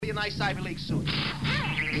nice Ivy League suit.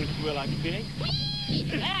 Well, I can finish.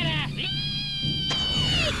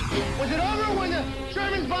 Was it over when the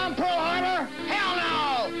Germans bombed Pearl Harbor?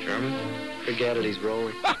 Hell no! German? Forget it, he's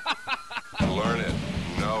rolling. Learn it,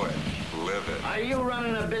 know it, live it. Are you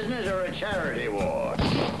running a business or a charity war?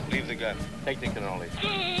 Leave the gun. Take the cannoli.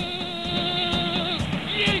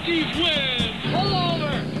 Yankees win! Pull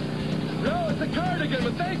over! No, it's a cardigan,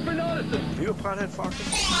 but thanks for noticing. Are you a pothead, Foster?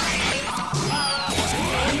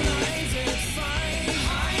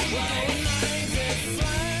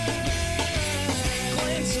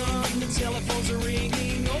 Telephones are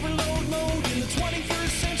ringing, overload mode in the 21st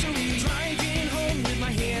century. Driving home with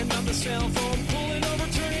my hand on the cell phone, pulling over,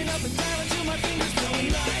 turning up and dialing till my fingers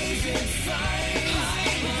going live and fine.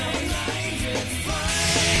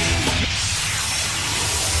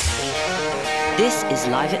 This is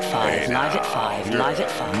Live at 5, Live at 5, Live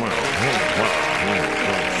at 5.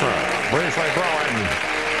 Briefly blowing.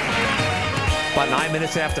 About 9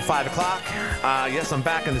 minutes after 5 o'clock. Yes, I'm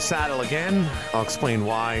back in the saddle again. I'll explain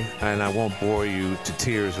why, and I won't bore you to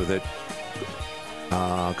tears with it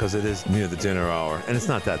because it is near the dinner hour, and it's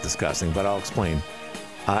not that disgusting, but I'll explain.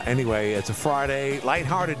 Anyway, it's a Friday,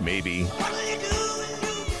 lighthearted maybe.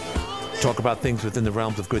 Talk about things within the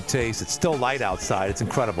realms of good taste. It's still light outside. It's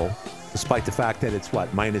incredible, despite the fact that it's,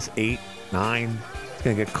 -8, 9. It's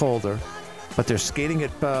going to get colder. But they're skating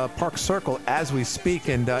at Park Circle as we speak,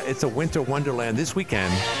 and it's a winter wonderland this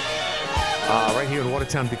weekend right here in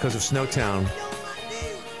Watertown because of Snowtown.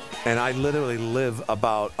 And I literally live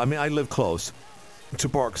I live close to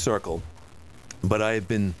Park Circle, but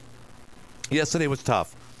yesterday was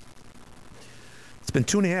tough. It's been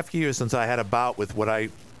 2.5 years since I had a bout with what I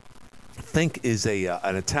think is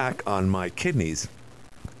an attack on my kidneys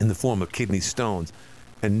in the form of kidney stones.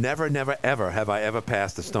 And never, ever have I ever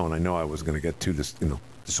passed a stone. I know I was going to get too,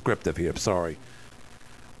 descriptive here. I'm sorry.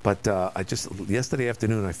 But yesterday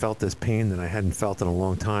afternoon, I felt this pain that I hadn't felt in a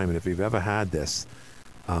long time. And if you've ever had this,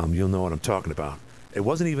 you'll know what I'm talking about. It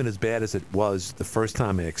wasn't even as bad as it was the first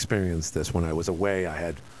time I experienced this. When I was away, I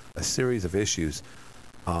had a series of issues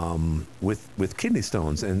with kidney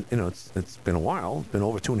stones. And, it's been a while. It's been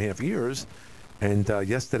over 2.5 years. And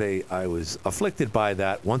yesterday, I was afflicted by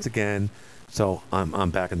that once again. So I'm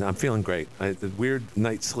back and I'm feeling great. The weird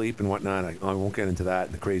night's sleep and whatnot, I won't get into that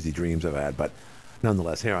and the crazy dreams I've had, but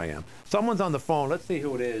nonetheless, here I am. Someone's on the phone. Let's see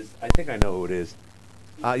who it is. I think I know who it is.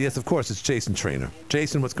 Yes, of course, it's Jason Trainer.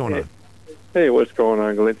 Jason, what's going on? Hey, what's going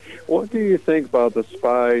on, Glenn? What do you think about the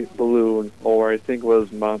spy balloon, or I think it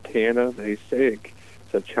was Montana? They say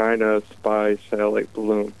it's a China spy satellite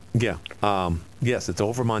balloon. Yeah. Yes, it's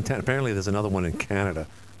over Montana. Apparently, there's another one in Canada.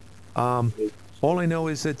 All I know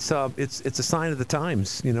is it's a sign of the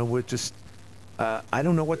times. We're just I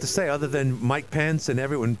don't know what to say other than Mike Pence and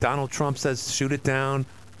everyone. Donald Trump says shoot it down.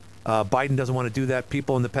 Biden doesn't want to do that.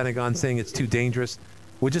 People in the Pentagon saying it's too dangerous.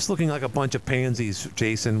 We're just looking like a bunch of pansies,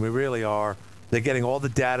 Jason. We really are. They're getting all the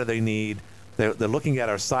data they need. They're looking at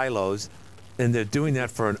our silos, and they're doing that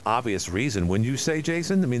for an obvious reason. Wouldn't you say,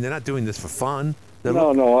 Jason? I mean, they're not doing this for fun.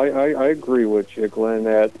 No, I agree with you, Glenn,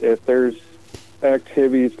 that if there's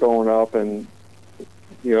activities going up and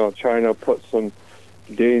China put some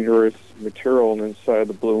dangerous material inside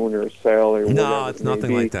the balloon or sail or whatever. No, it's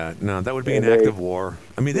nothing like that. No, that would be an act of war.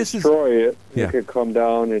 I mean, this is destroy it. Yeah. It could come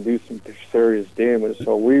down and do some serious damage.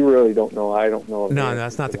 So we really don't know. I don't know. No,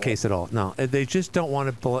 that's not the case at all. No, they just don't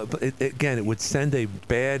want to. Again, it would send a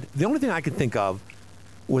bad. The only thing I can think of,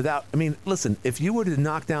 listen, if you were to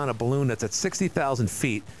knock down a balloon that's at 60,000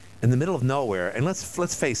 feet. In the middle of nowhere, and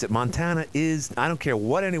let's face it, Montana is, I don't care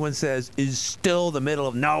what anyone says, is still the middle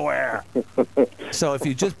of nowhere. So if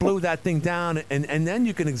you just blew that thing down, and then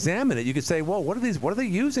you can examine it, you could say, whoa, what are they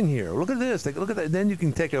using here? Look at this, look at that. Then you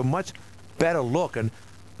can take a much better look, and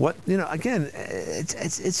what, again,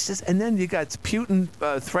 it's just, and then you got Putin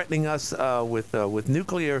threatening us with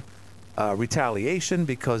nuclear retaliation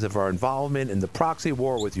because of our involvement in the proxy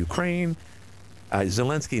war with Ukraine.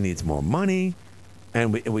 Zelensky needs more money.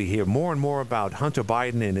 And we hear more and more about Hunter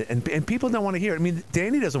Biden, and people don't want to hear it. I mean,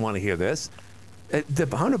 Danny doesn't want to hear this. The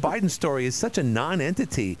Hunter Biden story is such a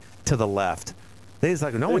non-entity to the left. It's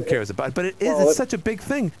like no one cares about it, but it is. It's such a big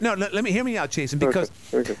thing. No, let me hear me out, Jason, because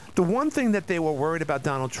the one thing that they were worried about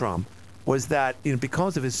Donald Trump was that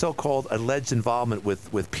because of his so-called alleged involvement with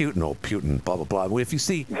Putin, blah, blah, blah. If you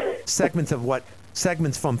see segments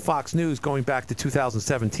from Fox News going back to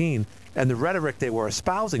 2017 and the rhetoric they were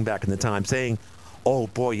espousing back in the time saying, oh,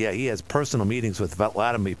 boy, yeah, he has personal meetings with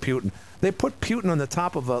Vladimir Putin. They put Putin on the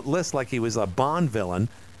top of a list like he was a Bond villain,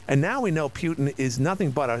 and now we know Putin is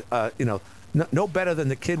nothing but no better than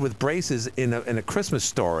the kid with braces in a Christmas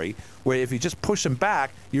Story, where if you just push him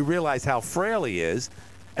back, you realize how frail he is.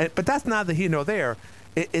 But that's neither here nor there.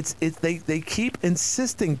 They keep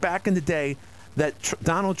insisting back in the day that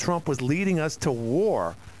Donald Trump was leading us to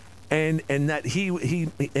war, and that he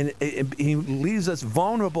leaves us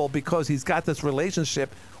vulnerable because he's got this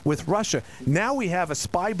relationship with Russia. Now we have a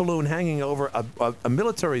spy balloon hanging over a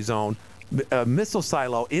military zone, a missile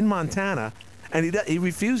silo in Montana, and he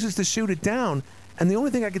refuses to shoot it down. And the only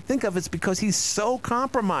thing I could think of is because he's so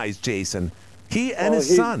compromised, Jason. He and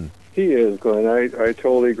his son. He is, Glenn. I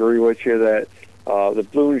totally agree with you that the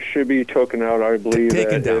balloon should be taken out. I believe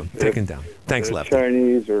taken that down. Thanks, the Lefty.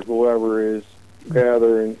 Chinese or whoever is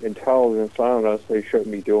gathering intelligence on us, they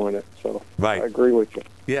shouldn't be doing it. So right. I agree with you.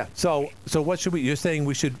 Yeah. So what should we? You're saying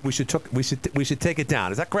we should take it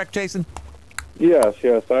down. Is that correct, Jason? Yes.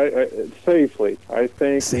 I safely. I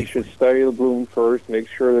think we should study the balloon first. Make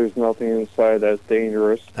sure there's nothing inside that's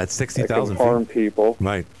dangerous. That's 60,000 feet. Harm people.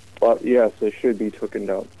 Right. But yes, it should be taken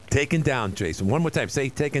down. Taken down, Jason. One more time. Say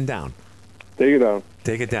taken down. Take it down.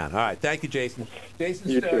 Take it down. All right. Thank you, Jason.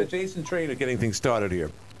 Jason Trainer getting things started here.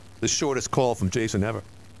 The shortest call from Jason ever.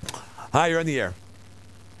 Hi, you're on the air.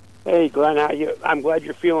 Hey, Glenn, how you? I'm glad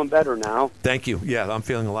you're feeling better now. Thank you. Yeah, I'm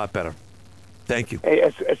feeling a lot better. Thank you. Hey,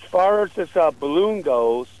 as far as this balloon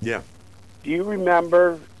goes, yeah. Do you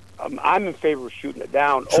remember? I'm in favor of shooting it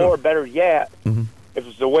down, or better yet, if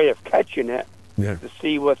it's a way of catching it, to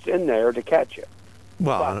see what's in there to catch it.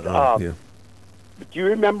 Well, but, do you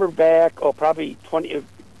remember back? Probably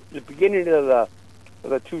the beginning of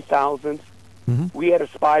the 2000s. We had a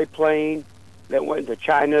spy plane that went into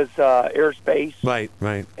China's airspace.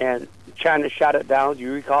 Right. And China shot it down. Do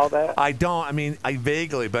you recall that? I don't. I mean, I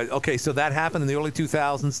vaguely, but okay. So that happened in the early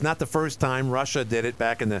 2000s. Not the first time. Russia did it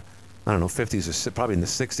back in the, 50s or probably in the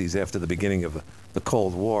 60s after the beginning of the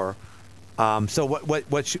Cold War. So what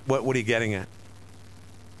are you getting at?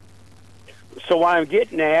 So what I'm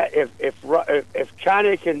getting at, if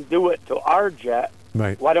China can do it to our jet,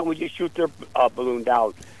 why don't we just shoot their balloon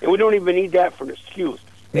down? And we don't even need that for an excuse.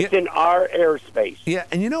 It's in our airspace. Yeah,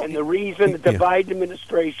 and and the reason that the Biden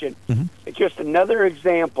administration, it's just another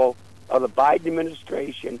example of the Biden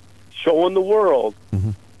administration showing the world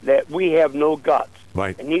that we have no guts.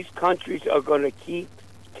 Right. And these countries are going to keep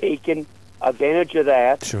taking advantage of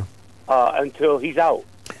that until he's out.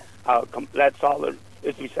 That's all there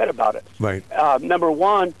is to be said about it. Right. Number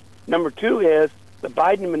one. Number two is the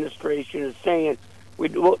Biden administration is saying we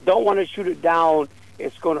don't want to shoot it down.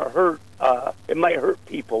 It's going to hurt. It might hurt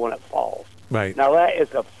people when it falls. Right. Now that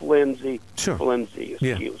is a flimsy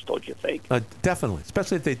excuse, don't you think? Definitely,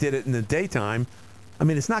 especially if they did it in the daytime. I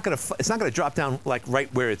mean, it's not going to drop down like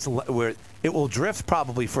right where it will drift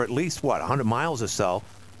probably for at least 100 miles or so.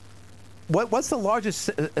 What's the largest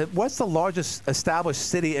established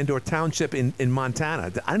city and/or township in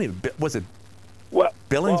Montana? I don't even. Was it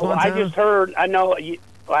Billings, Montana? I just heard. I know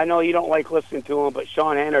you don't like listening to him, but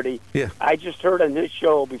Sean Hannity. Yeah. I just heard on his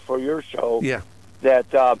show before your show. Yeah.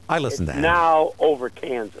 That I listened to him. Now over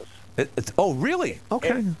Kansas. It's really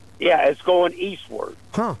okay. It's going eastward.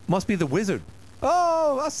 Huh? Must be the wizard.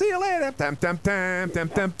 Oh, I'll see you later.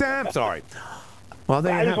 Sorry. Well,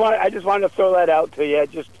 I just wanted to throw that out to you.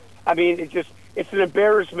 It's an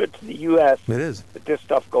embarrassment to the U.S. It is that this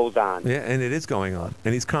stuff goes on. Yeah, and it is going on,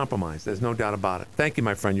 and he's compromised. There's no doubt about it. Thank you,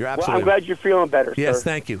 my friend. You're absolutely. Well, I'm glad you're feeling better. Yes, sir.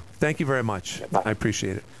 Thank you. Thank you very much. I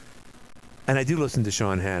appreciate it. And I do listen to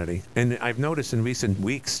Sean Hannity, and I've noticed in recent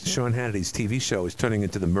weeks, Sean Hannity's TV show is turning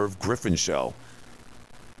into the Merv Griffin show.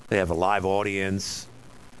 They have a live audience.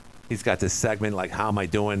 He's got this segment like "How am I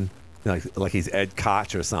doing?" like he's Ed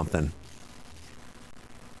Koch or something.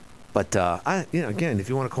 But again, if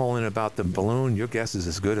you want to call in about the balloon, your guess is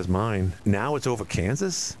as good as mine. Now it's over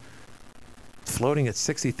Kansas, floating at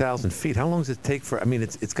 60,000 feet. How long does it take for? I mean,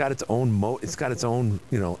 it's got its own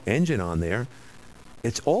engine on there.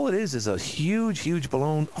 It's all it is a huge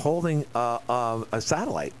balloon holding a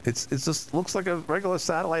satellite. It just looks like a regular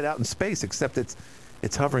satellite out in space, except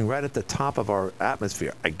it's hovering right at the top of our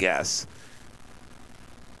atmosphere, I guess.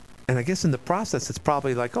 And I guess in the process, it's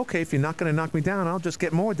probably like, okay, if you're not going to knock me down, I'll just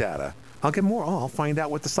get more data. I'll get more. I'll find out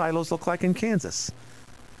what the silos look like in Kansas.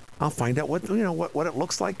 I'll find out what it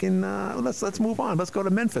looks like in. Let's move on. Let's go to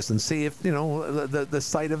Memphis and see if the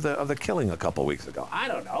site of the killing a couple weeks ago. I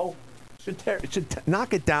don't know. It should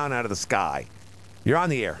knock it down out of the sky. You're on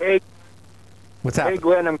the air. Hey, what's happening? Hey,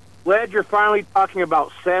 Glenn, I'm glad you're finally talking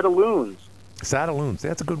about satelloons. Satelloons.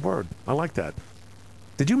 That's a good word. I like that.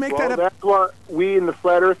 Did you make that up? That's what we in the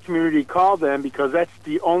Flat Earth community call them, because that's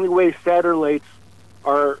the only way satellites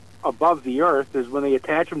are above the Earth is when they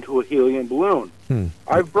attach them to a helium balloon.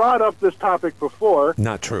 I've brought up this topic before.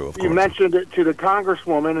 Not true, of course. You mentioned it to the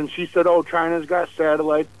congresswoman, and she said, oh, China's got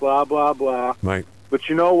satellites, blah, blah, blah. Right. But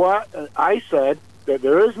you know what? I said that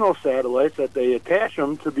there is no satellites, that they attach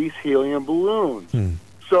them to these helium balloons.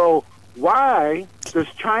 So why does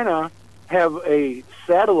China have a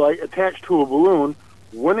satellite attached to a balloon?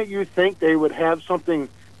 Wouldn't you think they would have something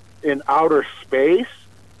in outer space?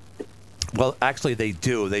 Well, actually, they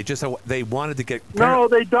do. They wanted to get... No,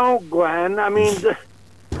 they don't, Glenn. I mean,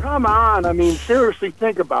 come on. I mean, seriously,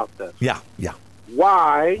 think about this. Yeah.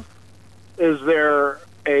 Why is there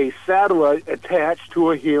a satellite attached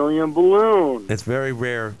to a helium balloon? It's very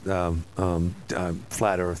rare,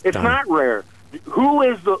 flat Earth. It's not rare.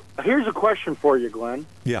 Here's a question for you, Glenn.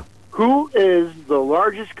 Yeah. Who is the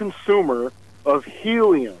largest consumer of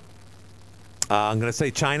helium? I'm going to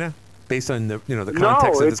say China, based on the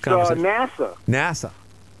context of this conversation. No, it's NASA. NASA.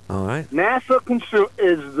 All right.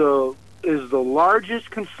 NASA is the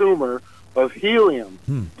largest consumer of helium.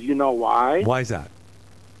 Do you know why? Why is that?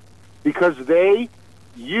 Because they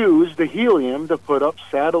use the helium to put up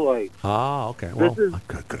satellites. Oh, okay. Well,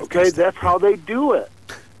 that's how they do it.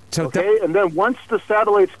 So and then once the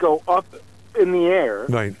satellites go up in the air,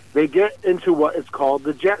 right, they get into what is called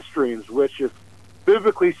the jet streams, which is,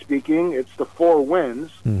 biblically speaking, it's the four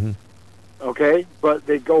winds. Mm-hmm. Okay, but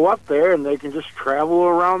they go up there and they can just travel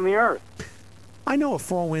around the earth. I know a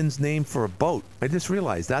four winds name for a boat. I just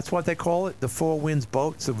realized that's what they call it, the four winds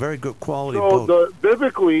boat. It's a very good quality boat.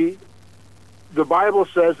 Biblically, the Bible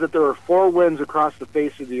says that there are four winds across the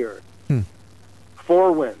face of the earth.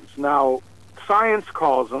 Four winds. Now, science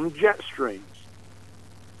calls them jet streams.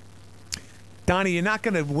 Donnie, you're not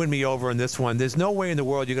going to win me over on this one. There's no way in the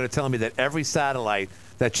world you're going to tell me that every satellite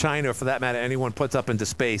that China, or for that matter, anyone puts up into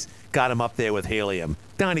space, got them up there with helium.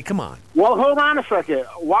 Donnie, come on. Well, hold on a second.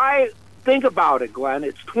 Why? Think about it, Glenn.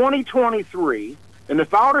 It's 2023, and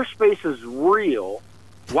if outer space is real,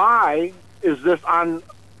 why is this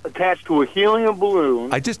attached to a helium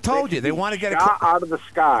balloon? I just told you they want to get it out of the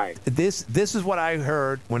sky. This is what I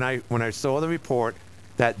heard when I saw the report,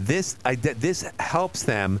 that this helps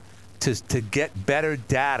them to get better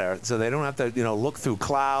data, so they don't have to look through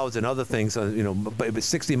clouds and other things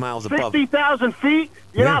 60 miles above. 60,000 feet?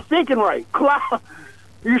 You're not thinking right. Cloud.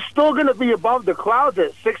 You're still going to be above the clouds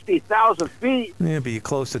at 60,000 feet. Yeah, but you're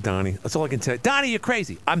closer, Donnie. That's all I can tell you. Donnie, you're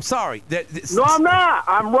crazy. I'm sorry. No, I'm not.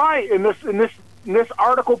 I'm right, and this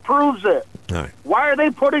article proves it. All right. Why are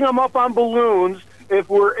they putting them up on balloons if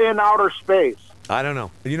we're in outer space? I don't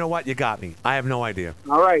know. You know what? You got me. I have no idea.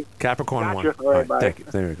 All right. Capricorn Gotcha. 1. All right, bye. Thank you.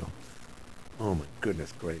 There you go. Oh, my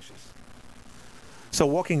goodness gracious. So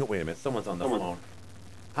wait a minute. Someone's on the phone.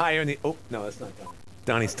 Hi, you're on the... Oh, no, that's not Donnie.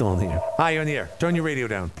 Donnie's still on the air. Hi, you're on the air. Turn your radio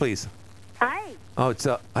down, please. Hi. Oh, it's...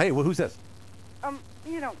 Hey, who's this?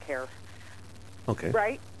 You don't care. Okay.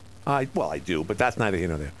 Right? Well, I do, but that's neither here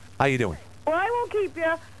nor there. How you doing? Well, I won't keep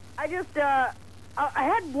you. I just... I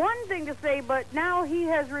had one thing to say, but now he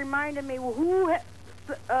has reminded me who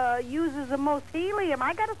uses the most helium.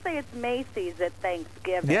 I got to say it's Macy's at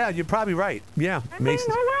Thanksgiving. Yeah, you're probably right. Yeah, Macy's.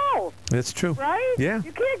 I mean, who else? That's true. Right? Yeah.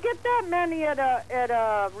 You can't get that many at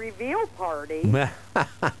a reveal party. Yeah,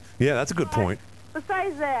 that's a good point.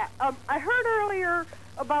 Besides that, I heard earlier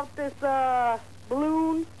about this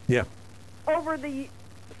balloon. Yeah. Over the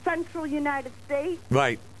central United States.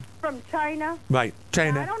 Right. From China. Right.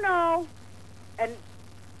 China. I don't know. And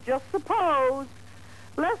just suppose,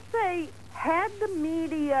 let's say, had the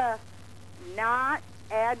media not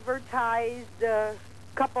advertised a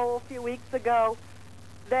few weeks ago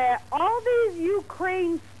that all these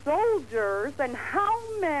Ukraine soldiers, and how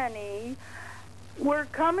many were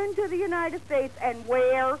coming to the United States, and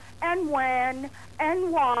where and when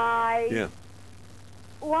and why. Yeah.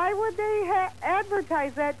 Why would they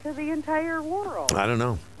advertise that to the entire world? I don't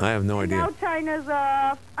know. I have no idea. Now China's,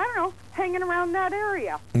 hanging around that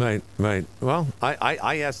area. Right. Well,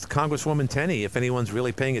 I asked Congresswoman Tenney if anyone's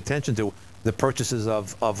really paying attention to the purchases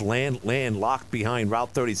of land locked behind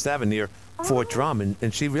Route 37 near Fort Drum,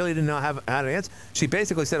 and she really didn't know how to answer. She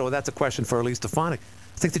basically said, well, that's a question for Elise Stefanik.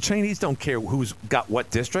 It's like the Chinese don't care who's got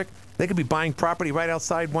what district. They could be buying property right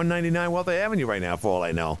outside 199 Wealthy Avenue right now, for all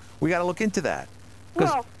I know. We got to look into that.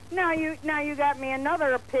 Well, now you got me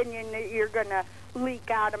another opinion that you're going to leak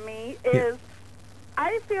out of me is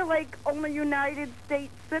I feel like only United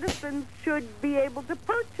States citizens should be able to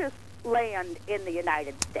purchase land in the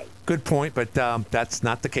United States. Good point, but that's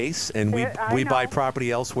not the case, and we buy property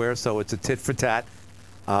elsewhere, so it's a tit for tat.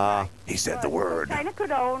 He said the word. China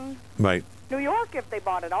could own New York if they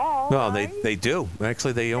bought it all. No, right? they do.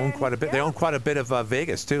 Actually, they own quite a bit. They own quite a bit of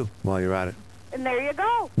Vegas too. While you're at it. And there you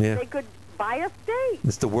go. Yeah. They could buy a state.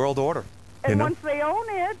 It's the world order. And you know? once they own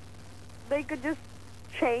it, they could just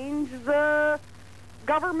change the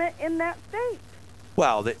government in that state.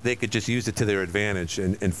 Well, they could just use it to their advantage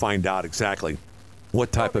and find out exactly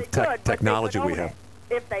what type of technology we have.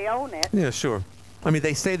 If they own it. Yeah, sure. I mean,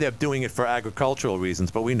 they say they're doing it for agricultural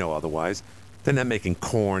reasons, but we know otherwise. They're not making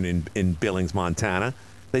corn in Billings, Montana.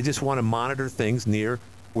 They just want to monitor things near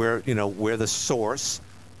where the source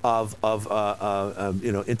of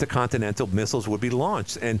intercontinental missiles would be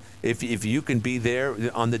launched. And if you can be there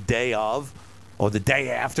on the day of or the day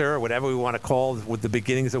after or whatever we want to call with the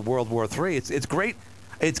beginnings of World War III, it's great.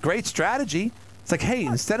 It's great strategy. It's like, hey,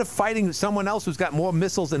 instead of fighting someone else who's got more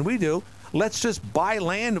missiles than we do, let's just buy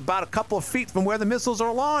land about a couple of feet from where the missiles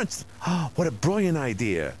are launched. Oh, what a brilliant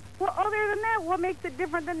idea. Well, other than that, what makes it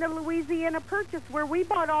different than the Louisiana Purchase where we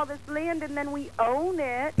bought all this land and then we own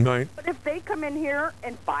it? Right. But if they come in here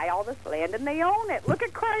and buy all this land and they own it, look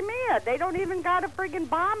at Crimea. They don't even got to friggin'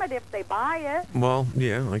 bomb it if they buy it. Well,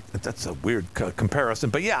 yeah, that's a weird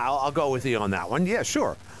comparison. But, yeah, I'll go with you on that one. Yeah,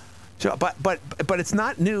 sure. But it's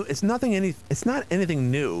not new. It's not anything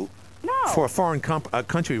new. No. For a foreign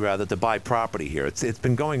country, rather, to buy property here. It's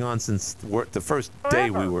been going on since the first day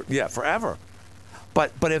we were. Yeah, forever.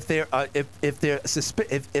 But if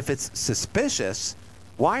it's suspicious,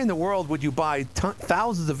 why in the world would you buy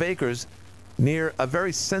thousands of acres near a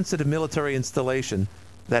very sensitive military installation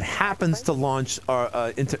that happens to launch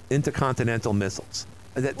intercontinental missiles?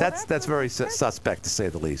 That's very suspect, to say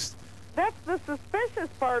the least. That's the suspicious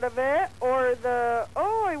part of it, or the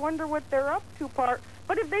I wonder what they're up to part.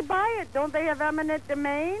 But if they buy it, don't they have eminent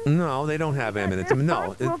domain? No, they don't have eminent domain.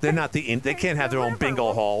 No, they're not they can't have their own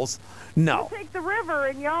bingo halls. No. We'll take the river,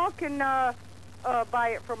 and y'all can buy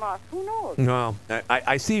it from us. Who knows? Well,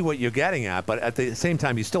 I see what you're getting at, but at the same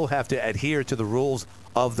time, you still have to adhere to the rules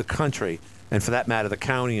of the country, and for that matter, the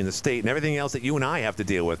county and the state and everything else that you and I have to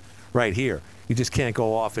deal with right here. You just can't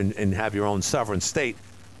go off and have your own sovereign state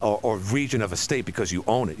or region of a state because you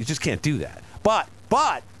own it. You just can't do that. But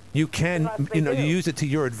you can, you use it to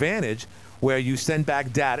your advantage, where you send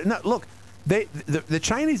back data. Now, look, the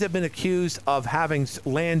Chinese have been accused of having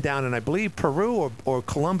land down in, I believe, Peru or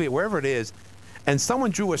Colombia, wherever it is, and someone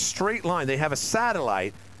drew a straight line. They have a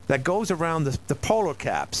satellite that goes around the polar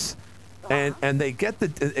caps, and they get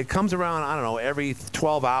it comes around, I don't know, every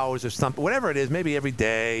 12 hours or something, whatever it is, maybe every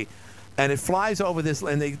day, and it flies over this,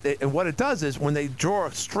 and and what it does is when they draw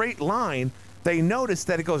a straight line, they notice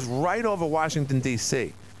that it goes right over Washington,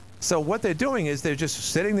 D.C. So what they're doing is they're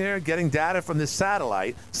just sitting there getting data from this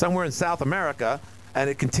satellite somewhere in South America, and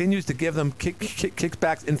it continues to give them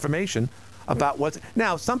kickback information about what's...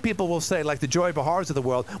 Now, some people will say, like the Joy Behars of the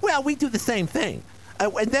world, well, we do the same thing.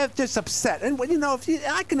 And they're just upset. And,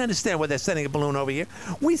 I can understand why they're sending a balloon over here.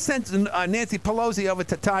 We sent Nancy Pelosi over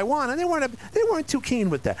to Taiwan, and they weren't too keen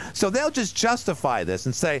with that. So they'll just justify this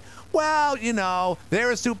and say, well,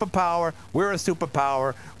 they're a superpower. We're a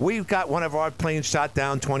superpower. We've got one of our planes shot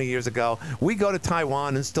down 20 years ago. We go to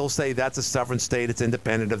Taiwan and still say that's a sovereign state. It's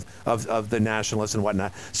independent of the nationalists and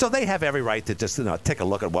whatnot. So they have every right to just take a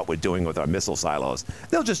look at what we're doing with our missile silos.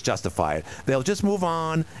 They'll just justify it. They'll just move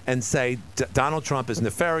on and say Donald Trump is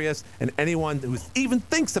nefarious, and anyone who even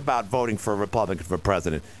thinks about voting for a Republican for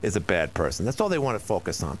president is a bad person. That's all they want to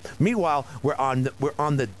focus on. Meanwhile, we're on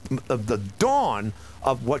the dawn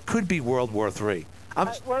of what could be World War III.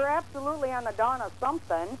 We're absolutely on the dawn of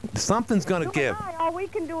something. Something's going to give. All we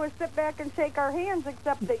can do is sit back and shake our hands,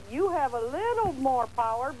 except that you have a little more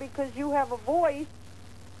power because you have a voice,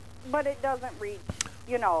 but it doesn't reach,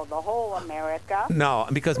 the whole America. No,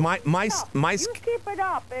 because my you keep it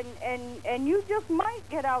up, and you just might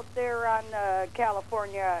get out there on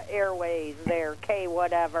California Airways there, K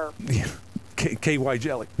whatever. KY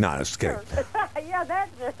Jelly. No, it's K. Sure. Yeah,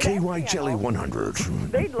 that's KY Jelly 100.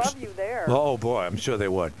 They'd love you there. Oh, boy, I'm sure they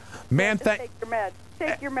would. Ma'am, take your meds.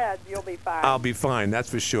 Take your meds. You'll be fine. I'll be fine, that's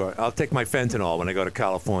for sure. I'll take my fentanyl when I go to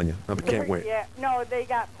California. I can't wait. Yeah, no, they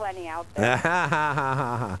got plenty out there.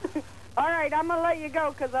 All right, I'm going to let you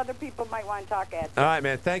go because other people might want to talk at you. All right,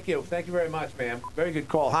 man. Thank you. Thank you very much, ma'am. Very good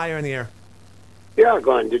call. Hi, you're in the air. Yeah,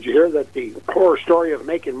 Glenn, did you hear that the horror story of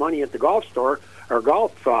making money at the golf store or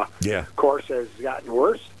golf course has gotten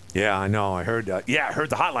worse? Yeah, I know. I heard I heard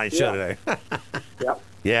the hotline show today. Yeah.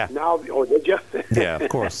 Yeah. Now, did you? Yeah, of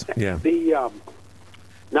course. Yeah.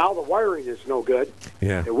 Now the wiring is no good.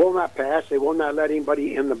 Yeah. It will not pass. They will not let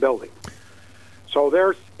anybody in the building. So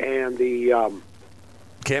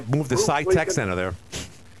can't move the side tech center there.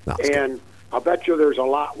 No, and I'll bet you there's a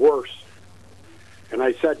lot worse. And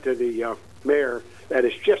I said to the mayor that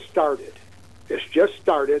it's just started. It's just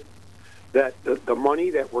started. that the money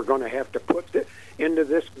that we're going to have to put into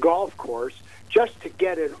this golf course just to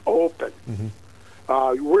get it open.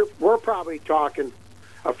 We're probably talking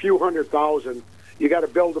a few $100,000. You got to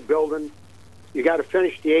build a building. You got to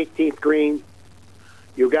finish the 18th green.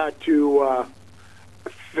 You got to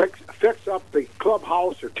fix up the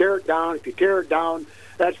clubhouse or tear it down. If you tear it down,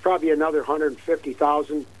 that's probably another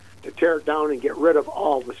 $150,000 to tear it down and get rid of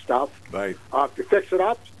all the stuff. Right. If you fix it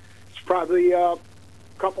up, it's probably a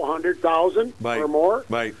couple $100,000 or more.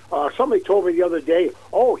 Right. Somebody told me the other day,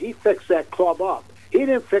 he fixed that club up. He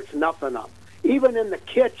didn't fix nothing up. Even in the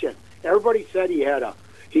kitchen, everybody said he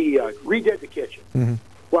redid the kitchen.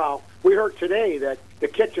 Well, we heard today that the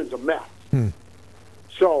kitchen's a mess.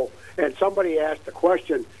 So, and somebody asked the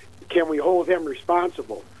question, can we hold him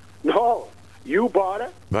responsible? No, you bought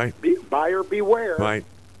it. Right. Buyer beware. Right.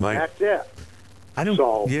 That's it.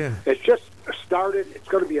 Yeah. It's just started. It's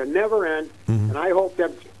going to be a never end, and I hope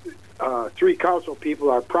them three council people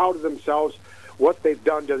are proud of themselves, what they've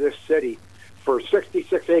done to this city for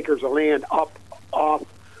 66 acres of land up off,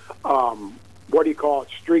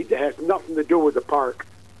 street that has nothing to do with the park.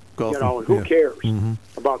 And who cares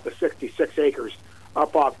about the 66 acres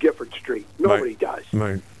up off Gifford Street? Nobody does.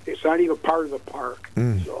 Right. It's not even part of the park.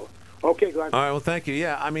 So, okay, Glenn. All right, well, thank you.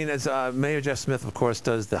 Yeah, I mean, as Mayor Jeff Smith, of course,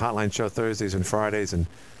 does the Hotline Show Thursdays and Fridays, and,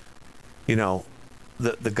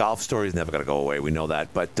 the golf story is never going to go away. We know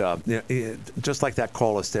that. But just like that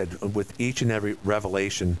caller said, with each and every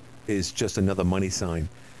revelation is just another money sign.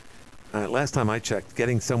 Last time I checked,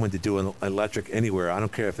 getting someone to do an electric anywhere, I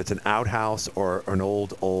don't care if it's an outhouse or an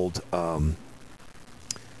old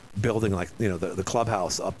building like, the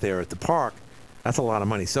clubhouse up there at the park, that's a lot of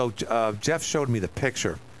money. So Jeff showed me the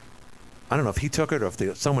picture. I don't know if he took it or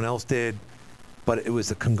if someone else did, but it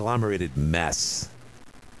was a conglomerated mess.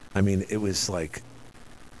 I mean, it was like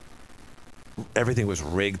everything was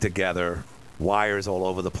rigged together, wires all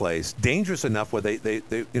over the place, dangerous enough where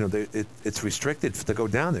it's restricted to go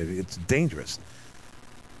down there. It's dangerous.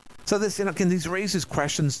 So this, can these raise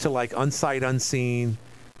questions to like unsight, unseen?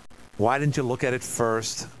 Why didn't you look at it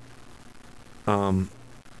first? And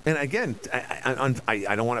again,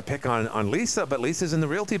 I don't want to pick on Lisa, but Lisa's in the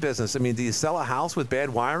realty business. I mean, do you sell a house with bad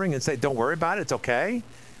wiring and say, don't worry about it, it's okay?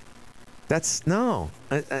 That's no.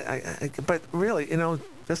 But really,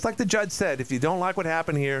 just like the judge said, if you don't like what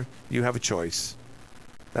happened here, you have a choice.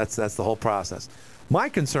 That's the whole process. My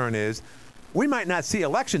concern is we might not see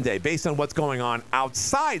Election Day based on what's going on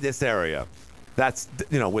outside this area. That's,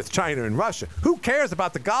 with China and Russia. Who cares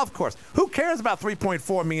about the golf course? Who cares about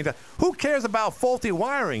 $3.4 million? Who cares about faulty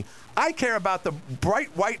wiring? I care about the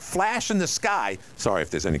bright white flash in the sky. Sorry if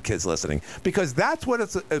there's any kids listening, because that's what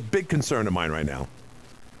is a big concern of mine right now.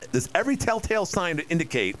 There's every telltale sign to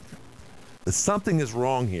indicate that something is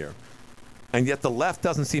wrong here. And yet the left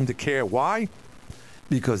doesn't seem to care. Why?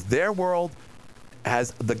 Because their world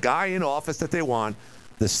has the guy in office that they want.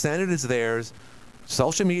 The Senate is theirs.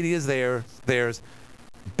 Social media is theirs.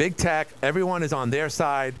 Big tech, everyone is on their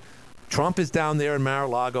side. Trump is down there in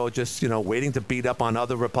Mar-a-Lago just, waiting to beat up on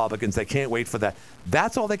other Republicans. They can't wait for that.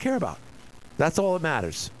 That's all they care about. That's all that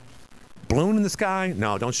matters. Balloon in the sky?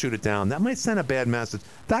 No, don't shoot it down. That might send a bad message.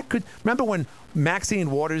 That could. Remember when Maxine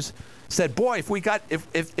Waters said, "Boy, if we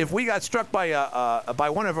got struck by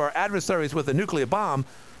one of our adversaries with a nuclear bomb,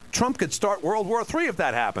 Trump could start World War III if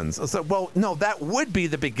that happens." I said, well, no, that would be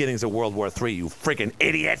the beginnings of World War III. You freaking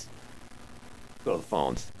idiot! Go to the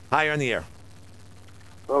phones. Hi, you're on the air.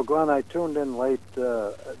 Well, Glenn, I tuned in late.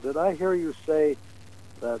 Did I hear you say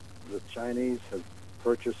that the Chinese have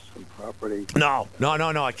purchased some property? No.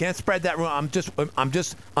 I can't spread that rumor. I'm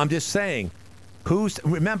just saying.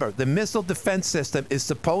 Remember, the missile defense system is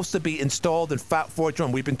supposed to be installed in Fort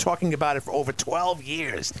Drum. We've been talking about it for over 12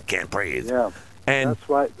 years. Can't breathe. Yeah. And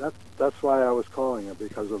that's why I was calling it,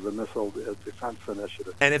 because of the missile defense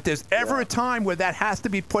initiative. And if there's ever a time where that has to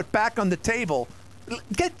be put back on the table,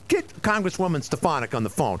 get Congresswoman Stefanik on the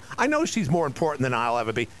phone. I know she's more important than I'll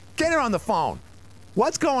ever be. Get her on the phone.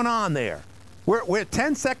 What's going on there? We're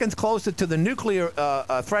 10 seconds closer to the nuclear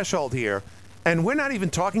threshold here, and we're not even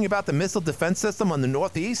talking about the missile defense system on the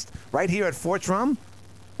Northeast, right here at Fort Drum.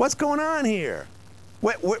 What's going on here?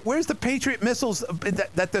 Where's the Patriot missiles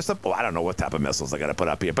that there's? I don't know what type of missiles they got to put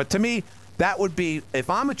up here, but to me, that would be, if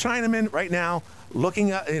I'm a Chinaman right now,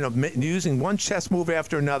 looking at using one chess move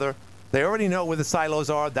after another. They already know where the silos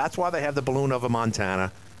are. That's why they have the balloon over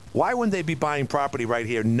Montana. Why wouldn't they be buying property right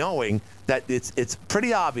here, knowing that it's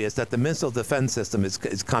pretty obvious that the missile defense system is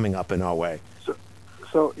coming up in our way?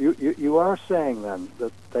 So you are saying then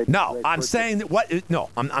that they? No, I'm saying that what? No,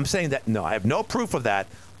 I'm saying that no. I have no proof of that.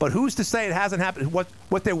 But who's to say it hasn't happened?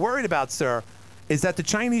 What they're worried about, sir, is that the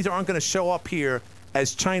Chinese aren't going to show up here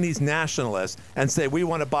as Chinese nationalists and say we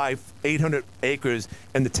want to buy 800 acres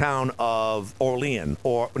in the town of Orleans,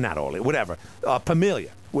 or not Orleans, whatever, Pamelia,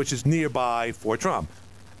 which is nearby Fort Drum.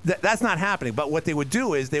 That's not happening. But what they would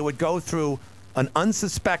do is they would go through an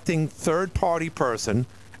unsuspecting third-party person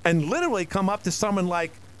and literally come up to someone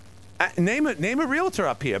like, name a realtor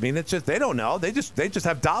up here. I mean, it's just they don't know. They just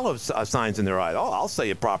have dollar signs in their eyes. Oh, I'll sell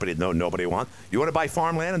you property nobody wants. You want to buy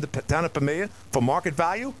farmland in the town of Pamelia for market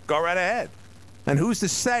value? Go right ahead. And who's to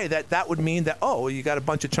say that would mean that, you got a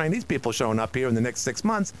bunch of Chinese people showing up here in the next 6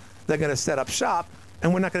 months. They're going to set up shop,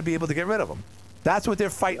 and we're not going to be able to get rid of them. That's what they're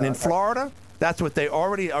fighting in Florida. That's what they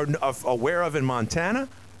already are aware of in Montana.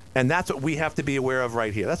 And that's what we have to be aware of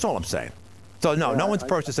right here. That's all I'm saying. So, no one's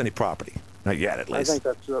purchased any property. Not yet, at least. I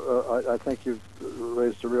think I think you've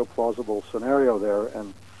raised a real plausible scenario there.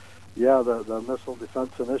 And, the Missile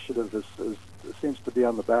Defense Initiative seems to be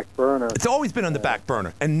on the back burner. It's always been on the back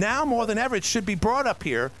burner. And now more than ever, it should be brought up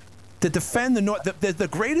here to defend the North. The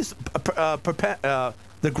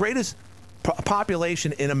greatest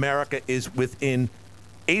population in America is within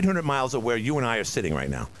 800 miles of where you and I are sitting right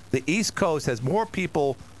now. The East Coast has more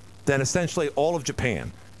people than essentially all of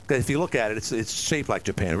Japan. If you look at it, it's shaped like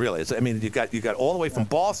Japan, really. You got all the way from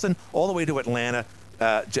Boston all the way to Atlanta,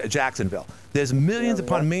 Jacksonville. There's millions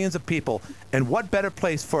upon millions of people, and what better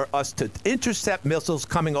place for us to intercept missiles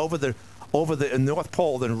coming over the North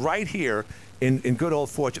Pole than right here in good old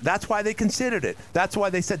Fort. That's why they considered it. That's why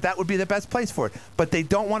they said that would be the best place for it. But they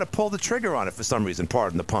don't want to pull the trigger on it for some reason.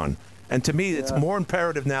 Pardon the pun. And to me, it's more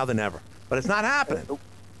imperative now than ever. But it's not happening.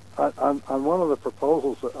 On one of the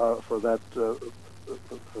proposals for that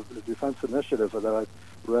defense initiative that I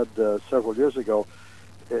read several years ago,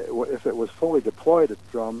 if it was fully deployed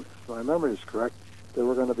at Drum, if my memory is correct, there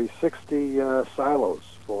were going to be 60 silos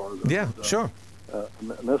for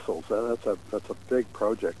missiles. That's a big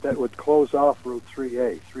project. That would close off Route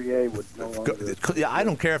 3A. 3A would no longer... I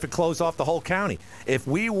don't care if it closed off the whole county. If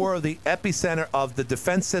we were the epicenter of the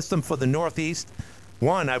defense system for the Northeast,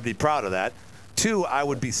 one, I'd be proud of that. Two, I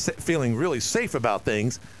would be feeling really safe about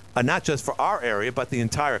things, not just for our area, but the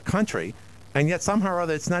entire country. And yet somehow or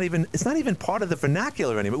other, it's not even part of the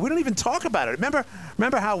vernacular anymore. We don't even talk about it.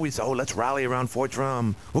 Remember how we said, let's rally around Fort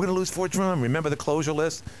Drum. We're going to lose Fort Drum. Remember the closure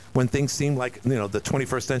list when things seemed like, the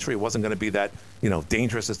 21st century wasn't going to be that,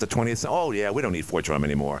 dangerous as the 20th. Oh, yeah, we don't need Fort Drum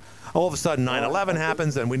anymore. All of a sudden, 9/11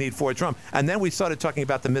 happens, and we need Fort Drum. And then we started talking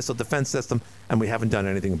about the missile defense system, and we haven't done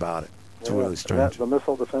anything about it. It's really strange. The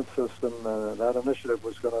missile defense system, that initiative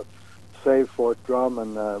was going to save Fort Drum,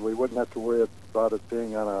 and we wouldn't have to worry about it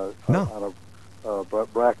being on a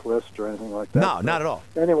BRAC list or anything like that. No, not at all.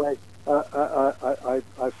 Anyway,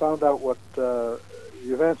 I found out what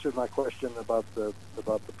you've answered my question about the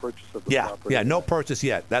purchase of the property. Yeah, no purchase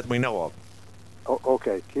yet. That we know of.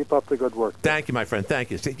 Okay, keep up the good work. Thank you, my friend.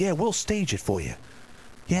 Thank you. Yeah, we'll stage it for you.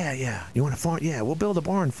 Yeah. You want a farm? Yeah, we'll build a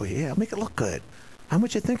barn for you. Yeah, make it look good. How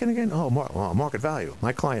much you thinking again? Market value.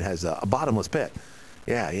 My client has a bottomless pit.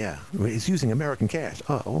 Yeah. He's using American cash.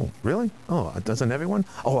 Oh, really? Oh, doesn't everyone?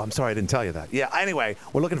 Oh, I'm sorry, I didn't tell you that. Yeah. Anyway,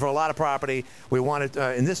 we're looking for a lot of property. We want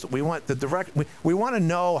it We want the direct. We want to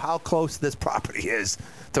know how close this property is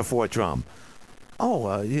to Fort Drum.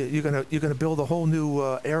 Oh, you're gonna build a whole new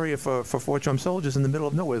area for Fort Drum soldiers in the middle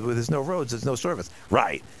of nowhere where there's no roads, there's no service.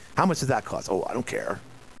 Right. How much does that cost? Oh, I don't care.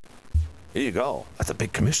 Here you go. That's a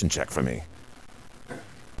big commission check for me.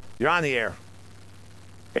 You're on the air.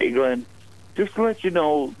 Hey, Glenn. Just to let you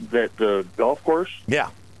know that the golf course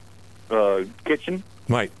kitchen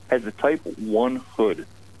has a Type 1 hood.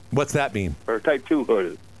 What's that mean? Or Type 2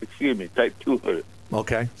 hood. Excuse me, Type 2 hood.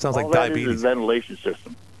 Okay. Sounds like diabetes. That is a ventilation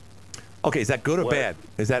system. Okay, is that good or bad?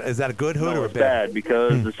 Is that a good hood or a it's bad? Bad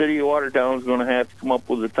because the city of Watertown is going to have to come up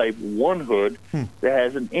with a Type 1 hood that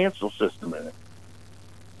has an Ansel system in it.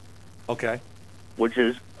 Okay. Which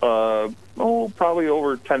is probably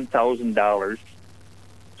over $10,000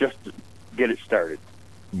 just to get it started.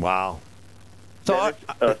 Wow. So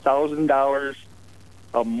 $1,000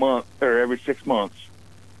 a month or every 6 months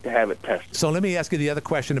to have it tested. So let me ask you the other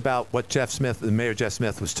question about what Mayor Jeff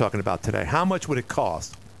Smith was talking about today. How much would it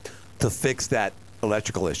cost to fix that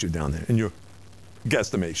electrical issue down there in your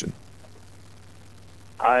guesstimation?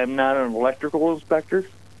 I'm not an electrical inspector.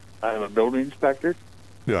 I'm a building inspector.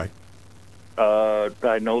 Right.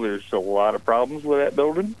 I know there's a lot of problems with that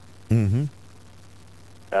building. Mm-hmm.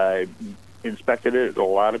 I inspected it a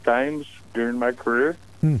lot of times during my career.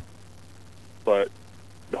 But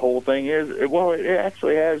the whole thing is, it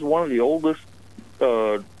actually has one of the oldest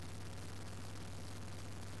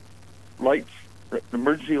lights,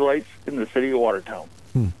 emergency lights in the city of Watertown.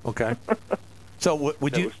 Okay. So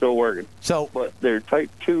would you? Was still working. So, but their Type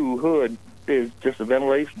 2 hood is just a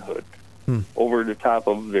ventilation hood over the top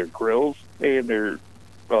of their grills and their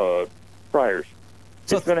fryers.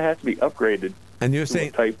 So it's going to have to be upgraded. And you're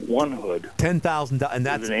saying Type 1 hood. $10,000, and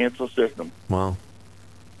that's an ANSYS system. Wow.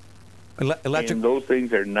 Electric. And those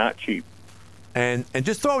things are not cheap. And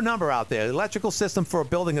just throw a number out there. Electrical system for a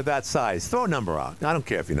building of that size. Throw a number out. I don't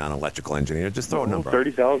care if you're not an electrical engineer. Just throw a number out.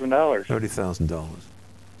 $30,000. $30,000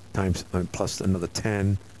 times plus another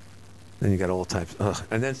 10. Then you got all types. Ugh.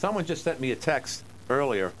 And then someone just sent me a text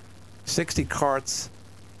earlier. 60 carts.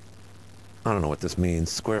 I don't know what this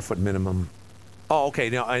means. Square foot minimum. Oh, okay.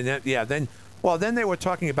 No, and then, yeah. Then they were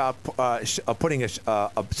talking about putting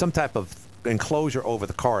some type of enclosure over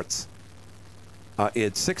the carts.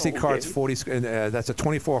 It's 60 carts, 40. That's a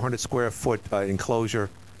 2,400 square foot enclosure.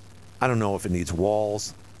 I don't know if it needs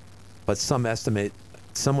walls, but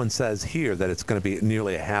someone says here that it's going to be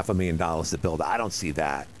nearly $500,000 to build. I don't see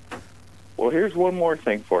that. Well, here's one more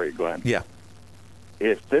thing for you, Glenn. Yeah.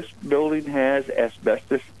 If this building has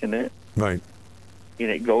asbestos in it, right, and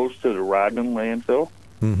it goes to the Rodman landfill,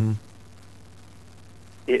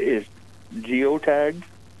 it is geotagged,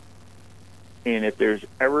 and if there's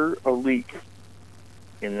ever a leak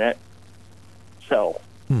in that cell,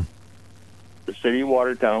 the city of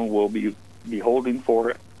Watertown will be holding for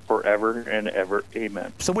it forever and ever.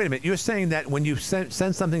 Amen. So wait a minute. You're saying that when you send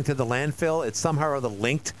something to the landfill, it's somehow or other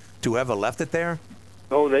linked to whoever left it there?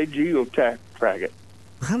 Oh, they geotag track it.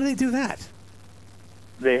 How do they do that?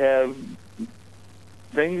 They have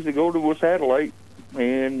things that go to a satellite,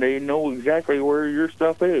 and they know exactly where your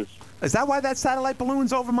stuff is. Is that why that satellite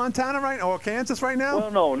balloon's over Montana or Kansas right now?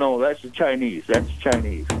 Well, no, that's the Chinese. And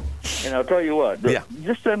I'll tell you what,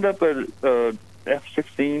 just send up a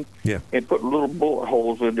F-16 and put little bullet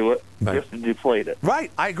holes into it just to deflate it. Right,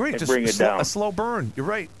 I agree. And just bring it down. A slow burn. You're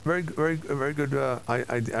right. Very, very, very good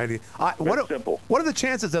idea. Simple. What are the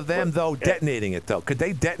chances of them detonating it though? Could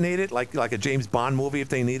they detonate it like a James Bond movie if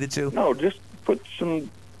they needed to? No, just put some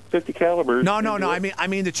 50 calibers. No. I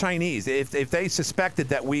mean the Chinese. If they suspected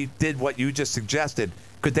that we did what you just suggested,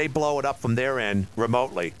 could they blow it up from their end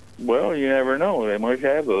remotely? Well, you never know. They might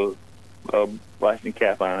have a blasting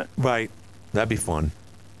cap on it. Right. That'd be fun.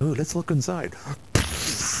 Ooh, let's look inside.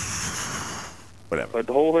 Whatever. But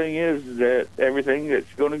the whole thing is that everything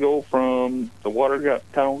that's going to go from the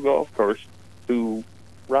Watertown Golf Course to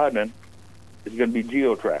Rodman is going to be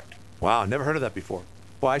geo-tracked. Wow, never heard of that before.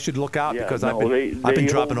 Well, I should look out because I've been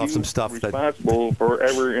dropping off some stuff. Responsible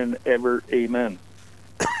forever and ever. Amen.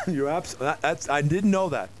 You're I didn't know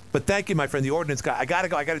that. But thank you, my friend, the ordinance guy. I got to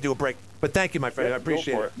go. I got to do a break. But thank you, my friend. I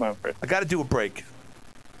appreciate it. My friend. I got to do a break.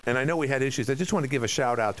 And I know we had issues. I just want to give a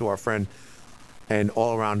shout-out to our friend and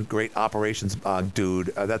all-around great operations dude.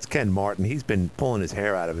 That's Ken Martin. He's been pulling his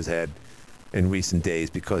hair out of his head in recent days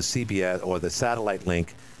because CBS, or the satellite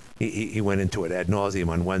link, he went into it ad nauseum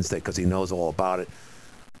on Wednesday because he knows all about it.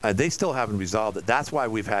 They still haven't resolved it. That's why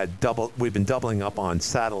we've been doubling up on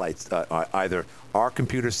satellites, either our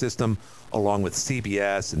computer system along with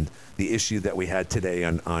CBS and the issue that we had today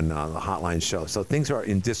on the Hotline show. So things are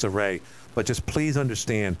in disarray. But just please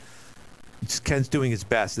understand, Ken's doing his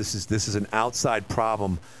best. This is an outside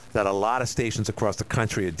problem that a lot of stations across the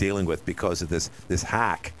country are dealing with because of this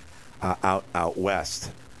hack out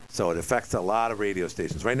west. So it affects a lot of radio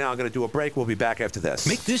stations. Right now, I'm going to do a break. We'll be back after this.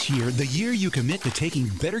 Make this year the year you commit to taking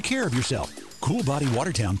better care of yourself. Cool Body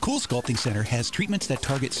Watertown Cool Sculpting Center has treatments that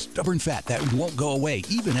target stubborn fat that won't go away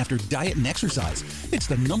even after diet and exercise. It's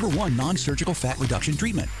the #1 non-surgical fat reduction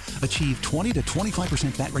treatment. Achieve 20 to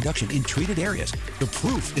 25% fat reduction in treated areas. The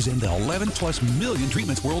proof is in the 11+ million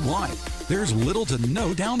treatments worldwide. There's little to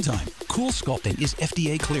no downtime. Cool Sculpting is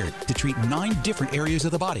FDA cleared to treat 9 different areas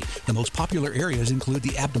of the body. The most popular areas include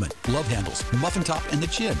the abdomen, love handles, muffin top, and the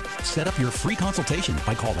chin. Set up your free consultation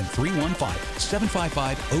by calling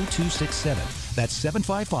 315-755-0267. That's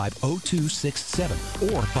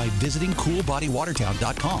 755-0267. Or by visiting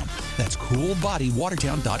CoolBodyWatertown.com. That's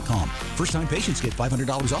CoolBodyWatertown.com. First-time patients get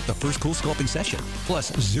 $500 off the first Cool Sculpting session,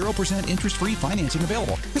 plus 0% interest-free financing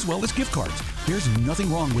available, as well as gift cards. There's nothing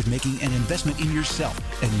wrong with making an investment in yourself,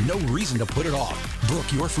 and no reason to put it off. Book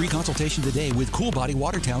your free consultation today with Cool Body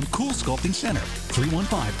Watertown Cool Sculpting Center.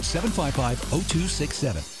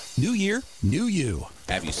 315-755-0267. New year, new you.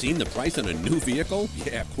 Have you seen the price on a new vehicle?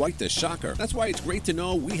 Yeah, quite the shocker. That's why it's great to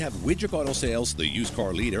know we have Widrick Auto Sales, the used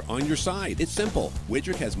car leader, on your side. It's simple.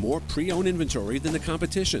 Widrick has more pre-owned inventory than the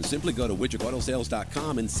competition. Simply go to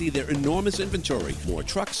WidrickAutoSales.com and see their enormous inventory. More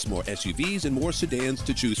trucks, more SUVs, and more sedans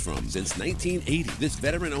to choose from. Since 1980, this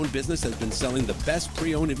veteran-owned business has been selling the best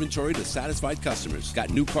pre-owned inventory to satisfied customers. Got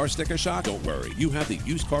new car sticker shock? Don't worry. You have the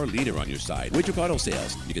used car leader on your side. Widrick Auto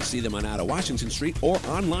Sales. You can see them on out of Washington Street or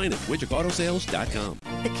online at WidrickAutoSales.com.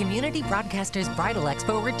 The Community Broadcasters Bridal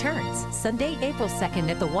Expo returns Sunday, April 2nd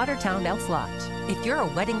at the Watertown Elks Lodge. If you're a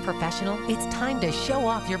wedding professional, it's time to show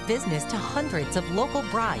off your business to hundreds of local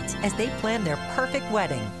brides as they plan their perfect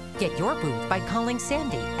wedding. Get your booth by calling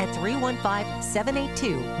Sandy at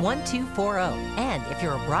 315-782-1240. And if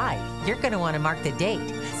you're a bride, you're going to want to mark the date.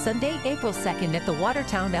 Sunday, April 2nd at the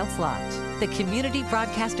Watertown Elks Lodge. The Community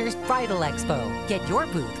Broadcasters Bridal Expo. Get your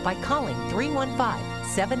booth by calling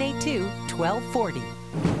 315-782-1240.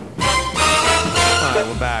 All right,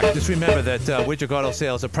 we're back. Just remember that Widrick Auto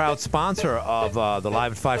Sales is a proud sponsor of the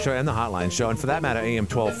Live at 5 show and the Hotline show, and for that matter, AM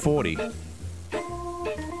 1240.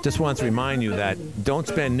 Just want to remind you that don't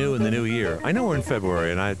spend new in the new year. I know we're in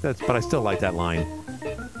February, but I still like that line.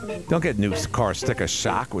 Don't get new car sticker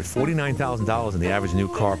shock with $49,000 in the average new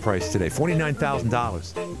car price today.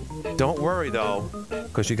 $49,000. Don't worry, though,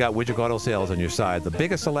 because you got Widrick Auto Sales on your side. The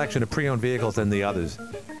biggest selection of pre-owned vehicles than the others.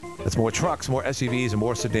 That's more trucks, more SUVs, and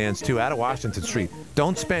more sedans, too, out of Washington Street.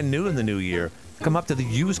 Don't spend new in the new year. Come up to the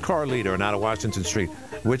used car leader and out of Washington Street,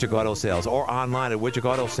 Widrick Auto Sales, or online at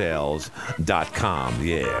WidrickAutoSales.com.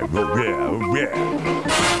 Yeah.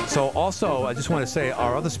 So also, I just want to say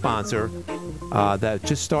our other sponsor that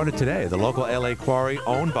just started today, the local LA quarry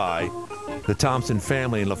owned by the Thompson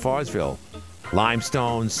family in Lafargeville.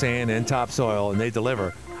 Limestone, sand, and topsoil, and they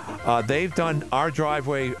deliver. They've done our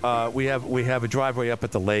driveway. We have a driveway up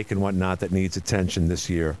at the lake and whatnot that needs attention this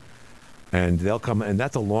year. And they'll come, and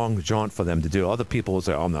that's a long jaunt for them to do. Other people will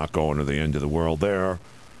say, I'm not going to the end of the world there.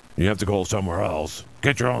 You have to go somewhere else.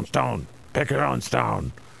 Get your own stone. Pick your own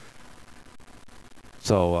stone.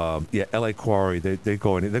 So, LA Quarry, they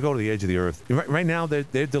go to the edge of the earth. Right now,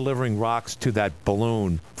 they're delivering rocks to that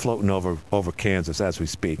balloon floating over Kansas as we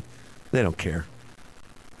speak. They don't care.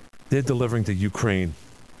 They're delivering to Ukraine.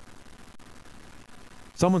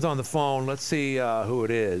 Someone's on the phone. Let's see who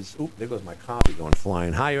it is. Oop, there goes my copy going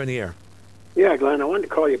flying. Hi, you're in the air. Yeah, Glenn, I wanted to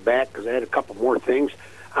call you back because I had a couple more things.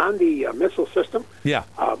 On the missile system, yeah.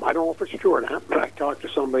 I don't know if it's true or not, but I talked to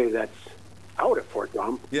somebody that's out at Fort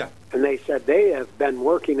Drum, yeah, and they said they have been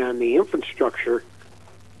working on the infrastructure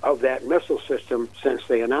of that missile system since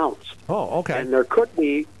they announced. Oh, okay. And there could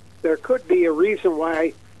be a reason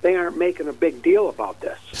why they aren't making a big deal about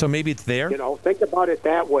this. So maybe it's there? You know, think about it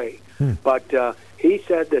that way. But he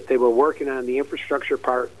said that they were working on the infrastructure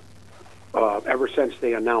part ever since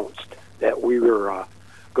they announced that we were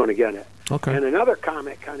going to get it. Okay. And another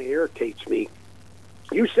comment kind of irritates me.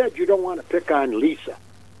 You said you don't want to pick on Lisa.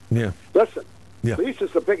 Yeah. Listen, yeah.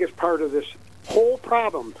 Lisa's the biggest part of this whole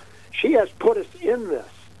problem. She has put us in this.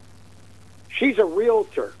 She's a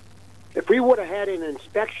realtor. If we would have had an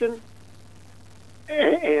inspection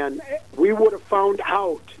and we would have found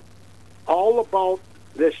out all about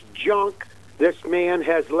this junk this man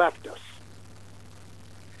has left us.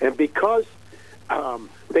 And because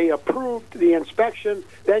they approved the inspection,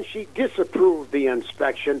 then she disapproved the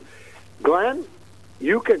inspection. Glenn,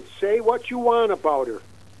 you can say what you want about her.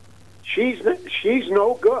 She's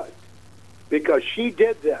no good because she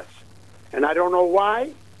did this. And I don't know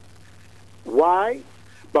why,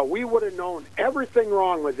 but we would have known everything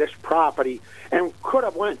wrong with this property and could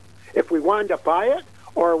have went if we wanted to buy it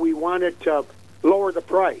or we wanted to lower the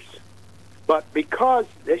price. But because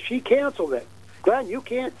she canceled it, Glenn, you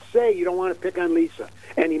can't say you don't want to pick on Lisa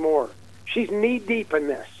anymore. She's knee-deep in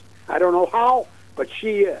this. I don't know how, but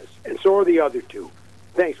she is, and so are the other two.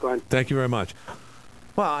 Thanks, Glenn. Thank you very much.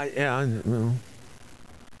 Well,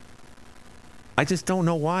 I just don't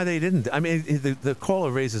know why they didn't. I mean, the caller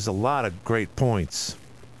raises a lot of great points.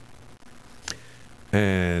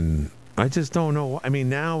 And I just don't know. I mean,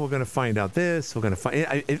 now we're going to find out this. We're going to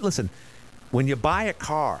find... listen, when you buy a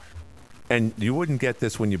car, and you wouldn't get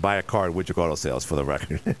this when you buy a car at Widrick Auto Sales, for the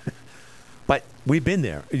record. But we've been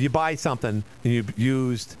there. You buy something, and you've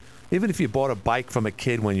used... Even if you bought a bike from a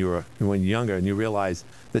kid when you were younger, and you realized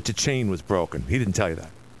that the chain was broken. He didn't tell you that.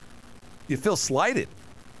 You feel slighted.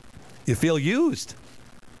 You feel used.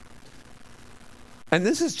 And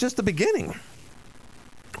this is just the beginning.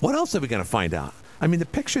 What else are we going to find out? I mean, the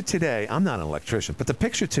picture today, I'm not an electrician, but the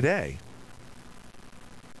picture today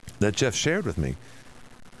that Jeff shared with me,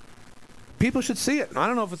 people should see it. I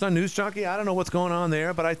don't know if it's on News Junkie. I don't know what's going on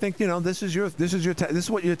there, but I think this is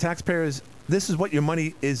what your taxpayers. This is what your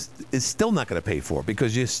money is still not going to pay for,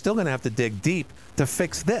 because you're still going to have to dig deep to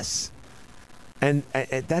fix this, and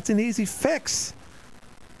that's an easy fix.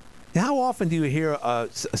 How often do you hear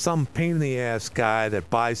some pain in the ass guy that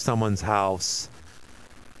buys someone's house,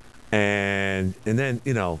 and then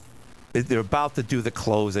they're about to do the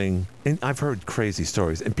closing, and I've heard crazy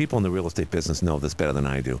stories, and people in the real estate business know this better than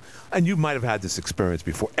I do, and you might have had this experience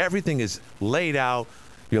before. Everything is laid out.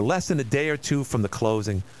 You're less than a day or two from the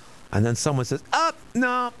closing, and then someone says,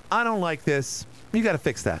 no, I don't like this. You got to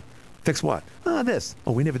fix that. Fix what? This.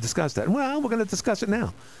 Oh, we never discussed that. Well, we're going to discuss it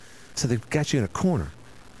now. So they've got you in a corner.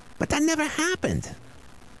 But that never happened.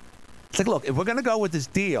 It's like, look, if we're going to go with this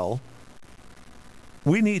deal,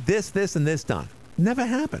 we need this, and this done. Never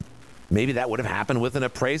happened. Maybe that would have happened with an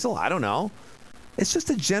appraisal. I don't know. It's just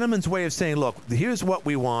a gentleman's way of saying, look, here's what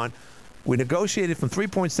we want. We negotiated from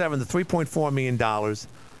 $3.7 to $3.4 million.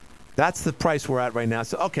 That's the price we're at right now.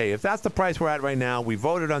 So, okay, if that's the price we're at right now, we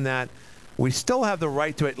voted on that. We still have the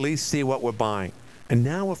right to at least see what we're buying. And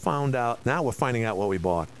now we're finding out what we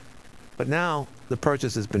bought. But now the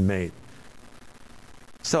purchase has been made.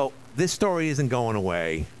 So this story isn't going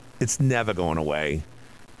away. It's never going away.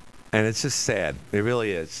 And it's just sad. It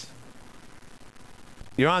really is.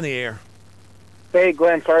 You're on the air. Hey,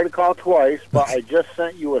 Glenn, sorry to call twice, but I just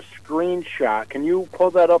sent you a screenshot. Can you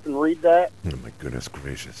pull that up and read that? Oh, my goodness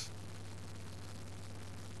gracious.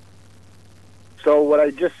 So what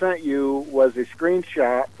I just sent you was a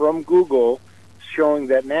screenshot from Google showing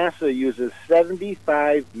that NASA uses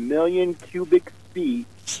 75 million cubic feet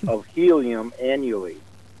of helium annually.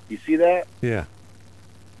 You see that? Yeah.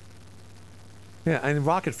 Yeah, and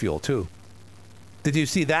rocket fuel, too. Did you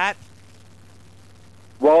see that?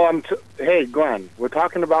 Well, hey, Glenn, we're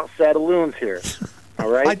talking about Satelloons here, all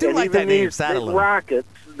right? I do and like that name, these Satelloon. big rockets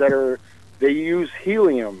they use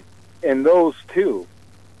helium in those, too.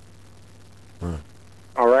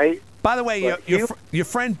 All right? By the way, your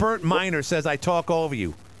friend Bert Miner says I talk over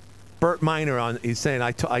you. Bert Miner, he's saying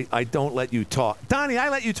I don't let you talk. Donnie, I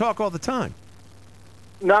let you talk all the time.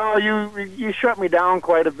 No, you shut me down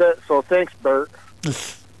quite a bit, so thanks, Bert.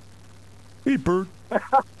 Hey, Bert.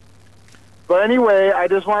 But anyway, I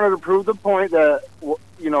just wanted to prove the point that,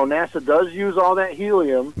 NASA does use all that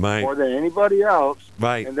helium more than anybody else.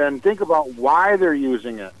 Right. And then think about why they're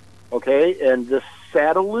using it, okay? And this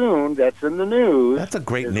Satelloon that's in the news. That's a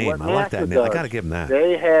great name. I like that name. I got to give them that.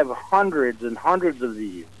 They have hundreds and hundreds of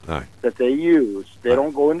these that they use. They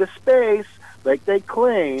don't go into space like they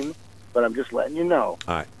claim, but I'm just letting you know.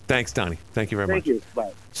 All right. Thanks, Donnie. Thank you very much. Thank you.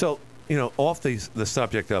 Bye. So, off the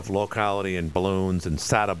subject of locality and balloons and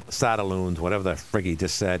Satelloons, whatever the frig he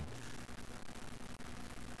just said,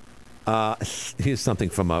 here's something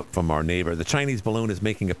from our neighbor. The Chinese balloon is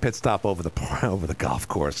making a pit stop over the golf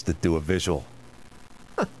course to do a visual.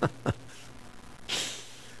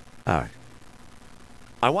 All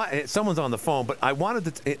right. Someone's on the phone, but I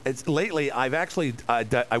wanted to. Lately, I've actually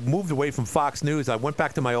I moved away from Fox News. I went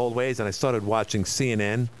back to my old ways and I started watching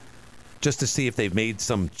CNN, just to see if they've made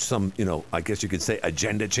some I guess you could say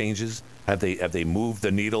agenda changes. Have they moved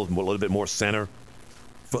the needle a little bit more center?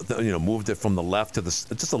 Moved it from the left to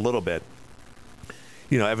just a little bit.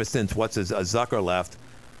 Ever since Zucker left.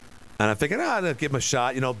 And I figured, I'll give him a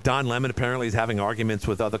shot. Don Lemon apparently is having arguments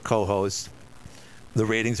with other co-hosts. The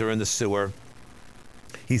ratings are in the sewer.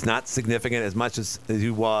 He's not significant as much as he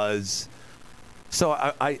was. So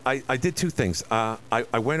I did two things. I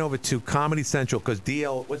went over to Comedy Central because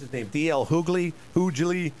what's his name? DL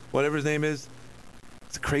Hughley, whatever his name is.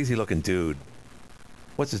 It's a crazy looking dude.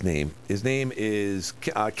 What's his name? His name is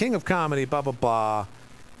King of Comedy, blah, blah, blah.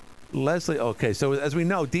 Leslie, okay, so as we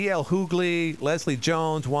know, D.L. Hughley, Leslie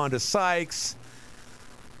Jones, Wanda Sykes,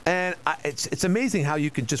 and it's amazing how you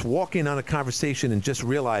can just walk in on a conversation and just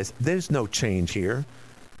realize there's no change here.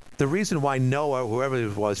 The reason why Noah, whoever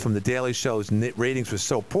it was from the Daily Show's ratings were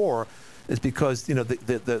so poor is because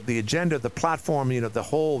the agenda, the platform, the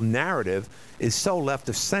whole narrative is so left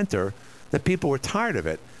of center that people were tired of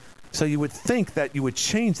it. So you would think that you would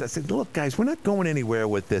change that. Say, look, guys, we're not going anywhere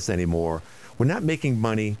with this anymore. We're not making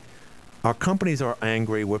money. Our companies are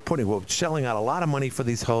angry. We're shelling out a lot of money for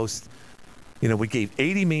these hosts. We gave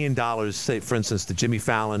 $80 million, say, for instance, to Jimmy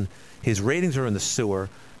Fallon. His ratings are in the sewer,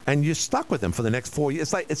 and you're stuck with him for the next 4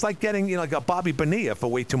 years. It's like getting like a Bobby Bonilla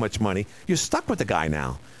for way too much money. You're stuck with the guy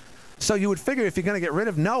now. So you would figure if you're going to get rid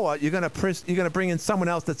of Noah, you're going to bring in someone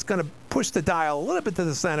else that's going to push the dial a little bit to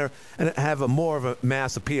the center and have more of a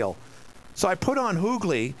mass appeal. So I put on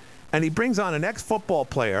Hughley, And he brings on an ex-football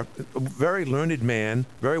player, a very learned man,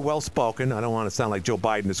 very well-spoken. I don't want to sound like Joe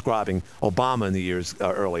Biden describing Obama in the years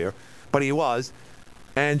earlier, but he was.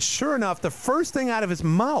 And sure enough, the first thing out of his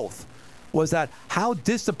mouth was that how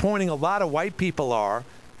disappointing a lot of white people are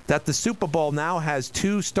that the Super Bowl now has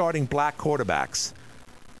 2 starting black quarterbacks.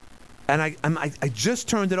 And I just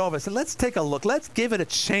turned it over. I said, let's take a look. Let's give it a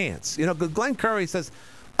chance. You know, Glenn Curry says,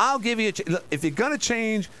 I'll give you a chance. If you're going to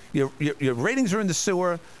change, your ratings are in the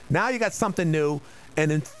sewer. Now you got something new.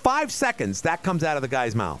 And in 5 seconds, that comes out of the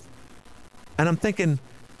guy's mouth. And I'm thinking,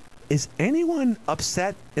 is anyone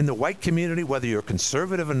upset in the white community, whether you're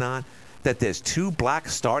conservative or not, that there's 2 black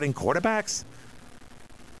starting quarterbacks?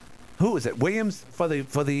 Who is it? Williams for the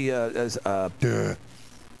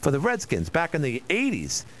Redskins back in the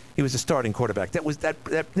 80s. He was a starting quarterback.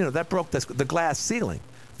 That broke the glass ceiling.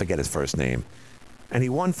 Forget his first name. And he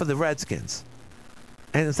won for the Redskins.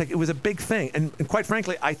 And it's like it was a big thing. And quite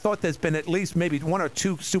frankly, I thought there's been at least maybe 1 or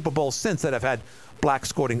 2 Super Bowls since that have had black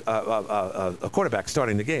scoring a quarterback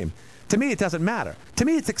starting the game. To me, it doesn't matter. To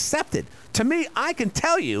me, it's accepted. To me, I can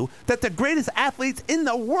tell you that the greatest athletes in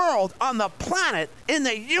the world, on the planet, in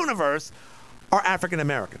the universe, are African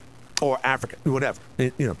American or African, whatever.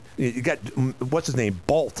 You got what's his name,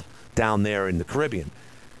 Bolt, down there in the Caribbean.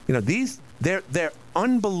 You know, they're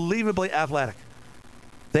unbelievably athletic.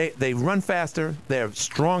 They run faster. They're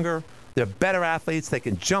stronger. They're better athletes. They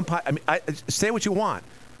can jump high. I mean, say what you want.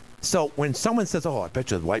 So when someone says, "Oh, I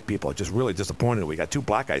bet you the white people are just really disappointed we got 2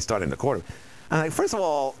 black guys starting the quarter," I'm like, first of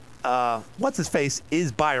all, what's his face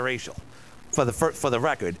is biracial, for the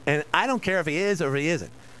record, and I don't care if he is or if he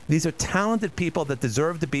isn't. These are talented people that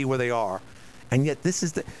deserve to be where they are, and yet this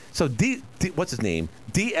is what's his name?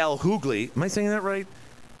 D.L. Hughley. Am I saying that right?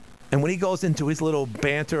 And when he goes into his little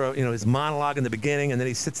banter, his monologue in the beginning, and then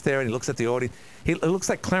he sits there and he looks at the audience, it looks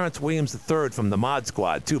like Clarence Williams III from the Mod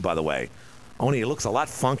Squad, too, by the way. Only he looks a lot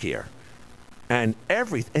funkier. And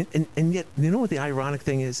yet, you know what the ironic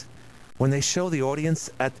thing is? When they show the audience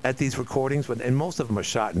at these recordings, and most of them are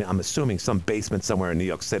shot in, I'm assuming, some basement somewhere in New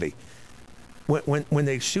York City. When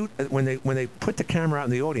they put the camera out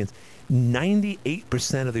in the audience,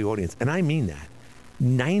 98% of the audience, and I mean that,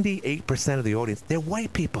 98% of the audience, they're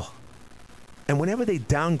white people. And whenever they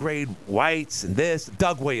downgrade whites and this,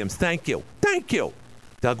 Doug Williams, thank you.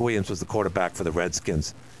 Doug Williams was the quarterback for the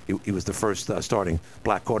Redskins. He was the first starting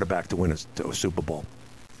black quarterback to win a Super Bowl.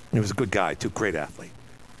 And he was a good guy, too, great athlete.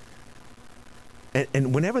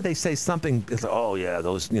 And whenever they say something, it's like, oh, yeah,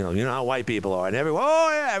 those, you know how white people are. And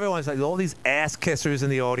everyone's like, all these ass kissers in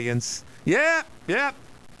the audience. Yeah.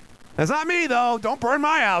 That's not me, though. Don't burn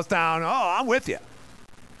my house down. Oh, I'm with you.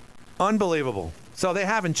 Unbelievable. So they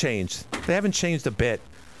haven't changed. They haven't changed a bit.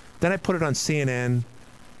 Then I put it on CNN.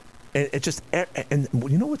 And and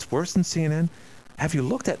you know what's worse than CNN? Have you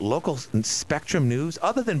looked at local Spectrum News?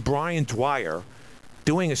 Other than Brian Dwyer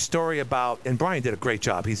doing a story about, and Brian did a great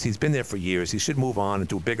job. He's been there for years. He should move on and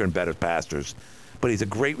do bigger and better pastures. But he's a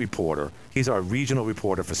great reporter. He's our regional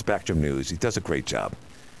reporter for Spectrum News. He does a great job.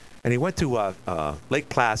 And he went to Lake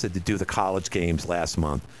Placid to do the college games last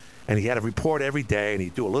month. And he had a report every day, and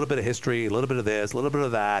he'd do a little bit of history, a little bit of this, a little bit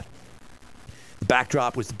of that. The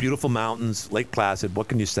backdrop was the beautiful mountains, Lake Placid. What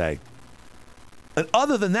can you say? And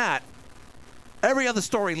other than that, every other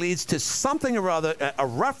story leads to something or other, a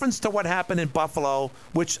reference to what happened in Buffalo,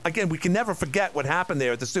 which, again, we can never forget what happened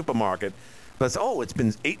there at the supermarket. But it's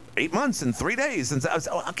been eight months and 3 days since I was,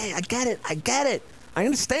 okay, I get it. I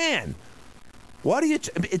understand.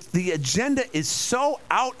 The agenda is so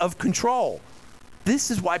out of control.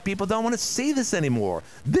 This is why people don't want to see this anymore.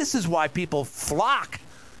 This is why people flock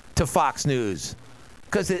to Fox News,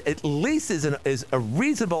 because it at least is a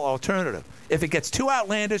reasonable alternative. If it gets too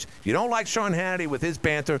outlandish, you don't like Sean Hannity with his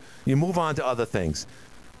banter, you move on to other things.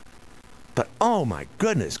 But, oh, my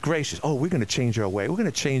goodness gracious. Oh, we're going to change our way. We're going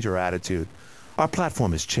to change our attitude. Our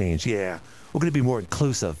platform has changed. Yeah, we're going to be more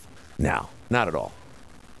inclusive. No, not at all.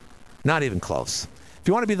 Not even close. If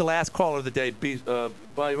you want to be the last caller of the day,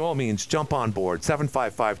 by all means, jump on board,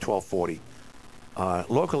 755-1240.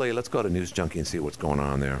 Locally, let's go to News Junkie and see what's going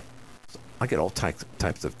on there. I get all types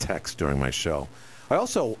of texts during my show. I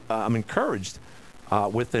also am encouraged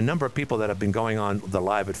with the number of people that have been going on the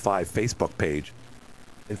Live at 5 Facebook page.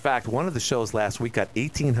 In fact, one of the shows last week got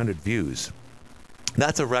 1,800 views.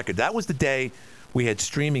 That's a record. That was the day we had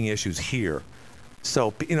streaming issues here.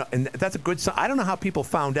 So, and that's a good sign. I don't know how people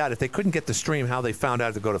found out. If they couldn't get the stream, how they found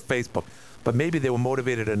out to go to Facebook. But maybe they were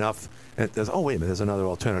motivated enough. And wait a minute, there's another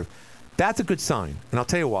alternative. That's a good sign. And I'll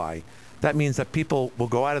tell you why. that means that people will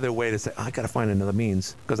go out of their way to say, I got to find another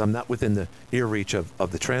means because I'm not within the ear reach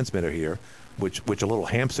of the transmitter here, which a little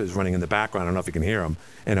hamster is running in the background. I don't know if you can hear him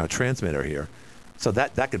in our transmitter here. So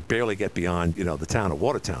that could barely get beyond, the town of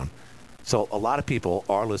Watertown. So a lot of people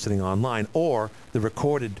are listening online or the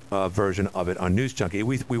recorded version of it on News Junkie.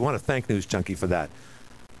 We want to thank News Junkie for that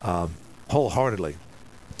wholeheartedly.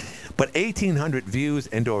 But 1,800 views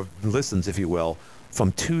and or listens, if you will,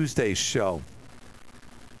 from Tuesday's show.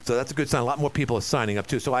 So that's a good sign. A lot more people are signing up,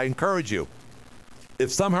 too. So I encourage you,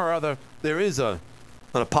 if somehow or other there is an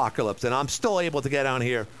apocalypse and I'm still able to get on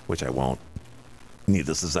here, which I won't,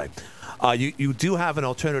 needless to say, you do have an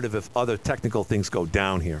alternative if other technical things go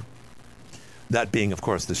down here. That being, of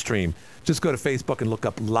course, the stream. Just go to Facebook and look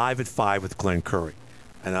up Live at 5 with Glenn Curry.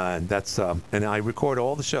 And that's and I record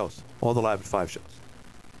all the shows, all the Live at 5 shows.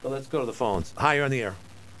 So let's go to the phones. Hi, you're on the air.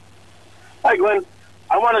 Hi, Glenn.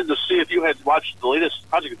 I wanted to see if you had watched the latest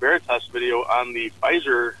Project Veritas video on the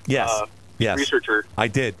Pfizer yes. researcher. I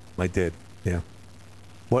did. Yeah.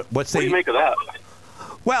 What do you make of that?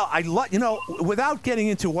 Well, without getting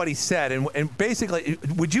into what he said, and basically,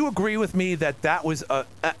 would you agree with me that was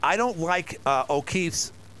I don't like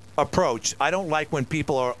O'Keefe's approach. I don't like when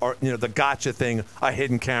people are the gotcha thing, a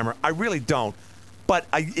hidden camera. I really don't. But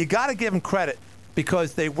you got to give him credit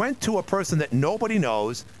because they went to a person that nobody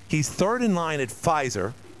knows. He's third in line at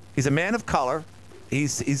Pfizer. He's a man of color.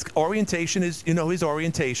 His orientation is, his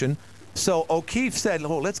orientation. So O'Keefe said,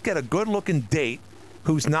 let's get a good-looking date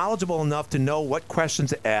who's knowledgeable enough to know what questions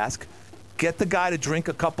to ask, get the guy to drink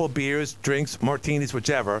a couple of beers, drinks, martinis,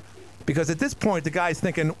 whichever, because at this point, the guy's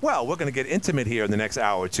thinking, well, we're going to get intimate here in the next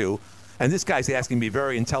hour or two, and this guy's asking me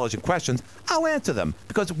very intelligent questions. I'll answer them,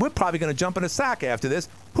 because we're probably going to jump in a sack after this.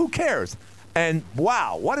 Who cares? And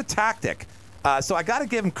wow, what a tactic. So I got to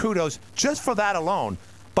give him kudos just for that alone.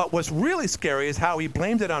 But what's really scary is how he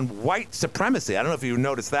blamed it on white supremacy. I don't know if you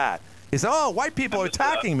noticed that. He said, white people are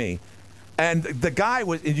attacking me. And the guy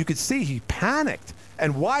you could see he panicked.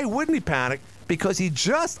 And why wouldn't he panic? Because he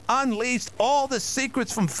just unleashed all the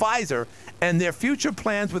secrets from Pfizer and their future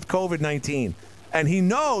plans with COVID-19. And he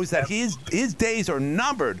knows that his days are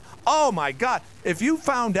numbered. Oh, my God. If you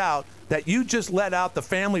found out that you just let out the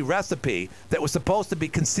family recipe that was supposed to be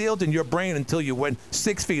concealed in your brain until you went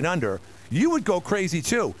 6 feet under, you would go crazy,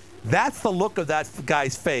 too. That's the look of that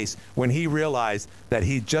guy's face when he realized that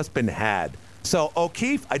he'd just been had. So,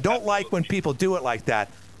 O'Keefe, I don't like when people do it like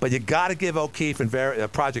that, but you got to give O'Keefe and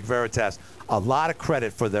Project Veritas a lot of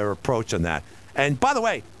credit for their approach on that. And, by the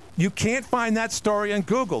way, you can't find that story on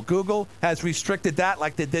Google. Google has restricted that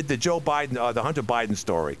like they did the Joe Biden, the Hunter Biden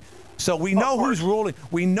story. So we know who's ruling.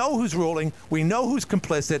 We know who's ruling. We know who's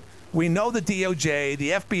complicit. We know the DOJ, the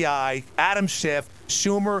FBI, Adam Schiff,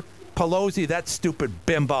 Schumer, Pelosi, that stupid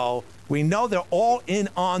bimbo. We know they're all in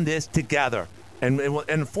on this together. And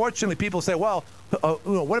unfortunately, people say, well,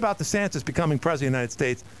 what about DeSantis becoming president of the United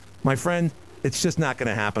States? My friend, it's just not going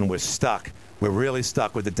to happen. We're stuck. We're really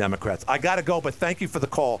stuck with the Democrats. I got to go, but thank you for the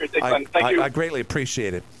call. Thank you. I greatly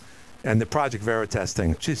appreciate it. And the Project Veritas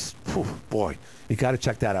thing, just, boy, you got to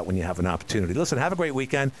check that out when you have an opportunity. Listen, have a great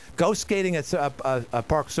weekend. Go skating at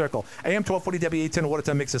Park Circle. AM 1240 W810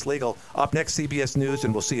 Watertown makes this legal. Up next, CBS News,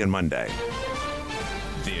 and we'll see you on Monday.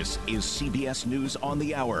 This is CBS News on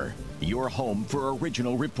the Hour, your home for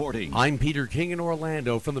original reporting. I'm Peter King in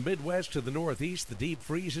Orlando. From the Midwest to the Northeast, the deep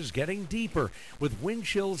freeze is getting deeper with wind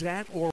chills at or